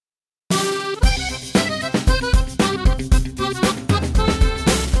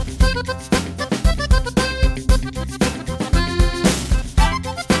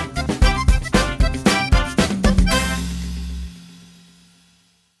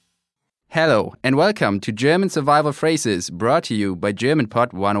Hello and welcome to German Survival Phrases, brought to you by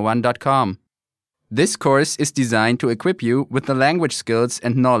GermanPod101.com. This course is designed to equip you with the language skills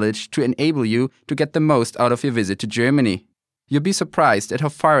and knowledge to enable you to get the most out of your visit to Germany. You'll be surprised at how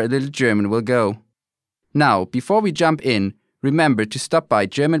far a little German will go. Now, before we jump in, remember to stop by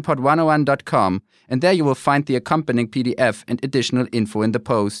GermanPod101.com, and there you will find the accompanying PDF and additional info in the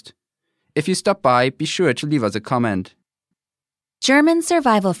post. If you stop by, be sure to leave us a comment. German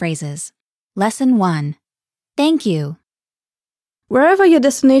Survival Phrases. Lesson 1. Thank you. Wherever your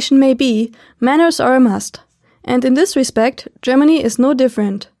destination may be, manners are a must. And in this respect, Germany is no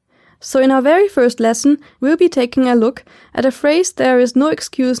different. So in our very first lesson, we'll be taking a look at a phrase there is no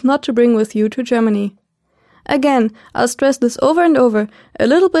excuse not to bring with you to Germany. Again, I'll stress this over and over, a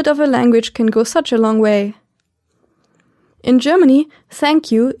little bit of a language can go such a long way. In Germany,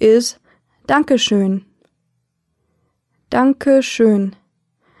 thank you is Dankeschön. Dankeschön.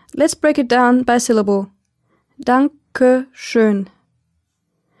 Let's break it down by syllable. Dankeschön.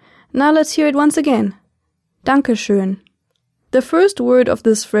 Now let's hear it once again. Dankeschön. The first word of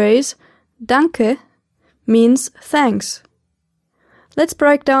this phrase, danke, means thanks. Let's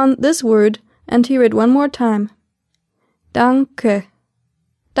break down this word and hear it one more time. Danke.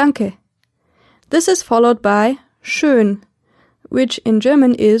 Danke. This is followed by schön, which in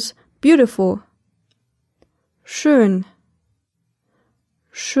German is beautiful. Schön.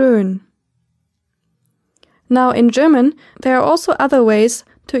 Schön. Now, in German, there are also other ways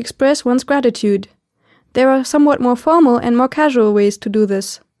to express one's gratitude. There are somewhat more formal and more casual ways to do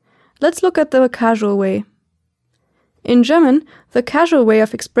this. Let's look at the casual way. In German, the casual way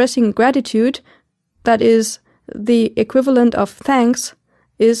of expressing gratitude, that is, the equivalent of thanks,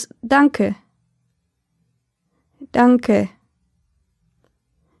 is danke. Danke.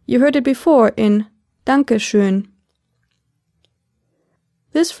 You heard it before in Dankeschön.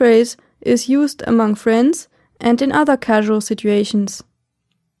 This phrase is used among friends and in other casual situations.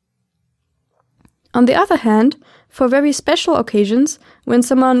 On the other hand, for very special occasions, when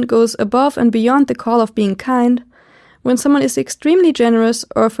someone goes above and beyond the call of being kind, when someone is extremely generous,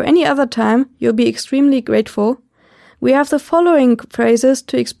 or for any other time you'll be extremely grateful, we have the following phrases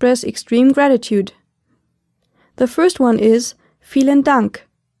to express extreme gratitude. The first one is vielen Dank,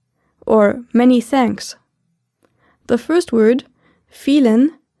 or many thanks. The first word,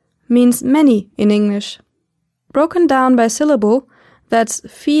 vielen, means many in English. Broken down by syllable, that's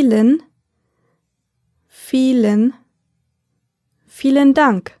vielen, vielen, vielen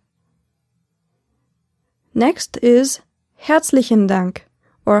Dank. Next is herzlichen Dank,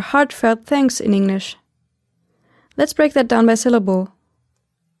 or heartfelt thanks in English. Let's break that down by syllable.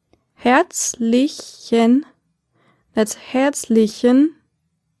 Herzlichen, that's herzlichen,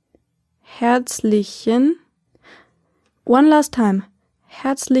 herzlichen. One last time.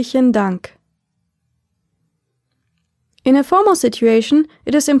 Herzlichen Dank. In a formal situation,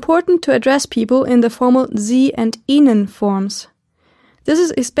 it is important to address people in the formal Sie and Ihnen forms. This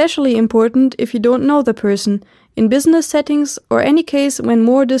is especially important if you don't know the person, in business settings or any case when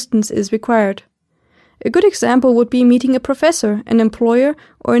more distance is required. A good example would be meeting a professor, an employer,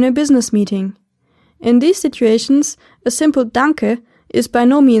 or in a business meeting. In these situations, a simple Danke is by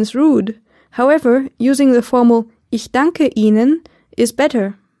no means rude. However, using the formal Ich danke Ihnen is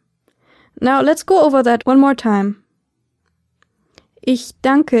better. Now let's go over that one more time. Ich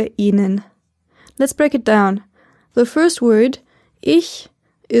danke Ihnen. Let's break it down. The first word, ich,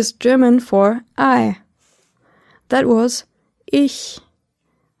 is German for I. That was ich.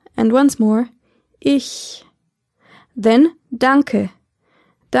 And once more, ich. Then danke.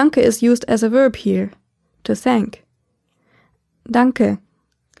 Danke is used as a verb here, to thank. Danke.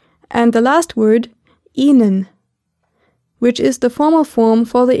 And the last word, Ihnen, which is the formal form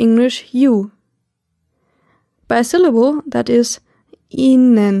for the English you. By syllable, that is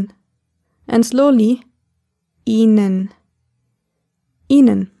Ihnen, and slowly, Ihnen.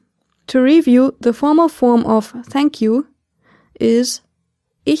 Ihnen. To review, the formal form of thank you is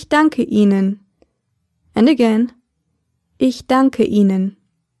Ich danke Ihnen. And again, Ich danke Ihnen.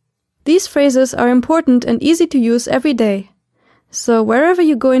 These phrases are important and easy to use every day. So wherever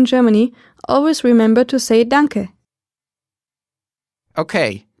you go in Germany, always remember to say Danke.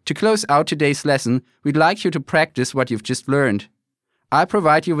 Okay, to close out today's lesson, we'd like you to practice what you've just learned. I'll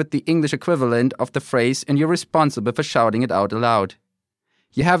provide you with the English equivalent of the phrase and you're responsible for shouting it out aloud.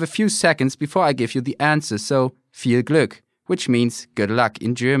 You have a few seconds before I give you the answer, so viel Glück, which means good luck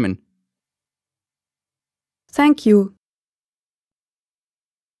in German. Thank you.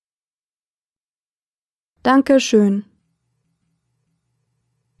 Dankeschön.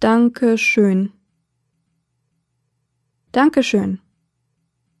 Dankeschön. Dankeschön.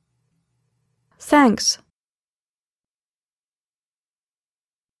 Thanks.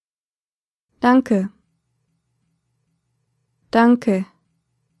 Danke. Danke.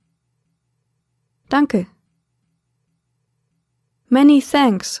 Danke. Many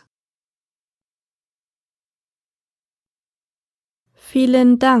thanks.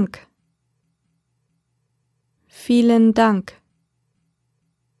 Vielen Dank. Vielen Dank.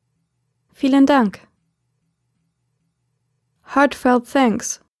 Vielen Dank. Heartfelt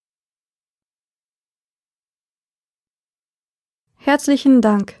thanks. Herzlichen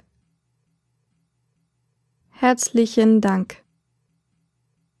Dank. Herzlichen Dank.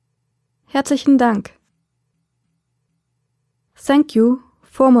 Herzlichen Dank. Thank you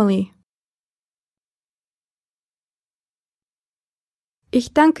formally.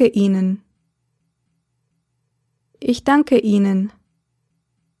 Ich danke Ihnen. Ich danke Ihnen.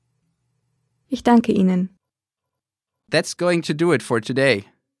 Ich danke Ihnen. That's going to do it for today.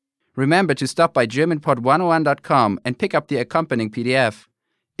 Remember to stop by GermanPod101.com and pick up the accompanying PDF.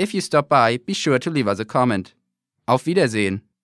 If you stop by, be sure to leave us a comment. Auf Wiedersehen.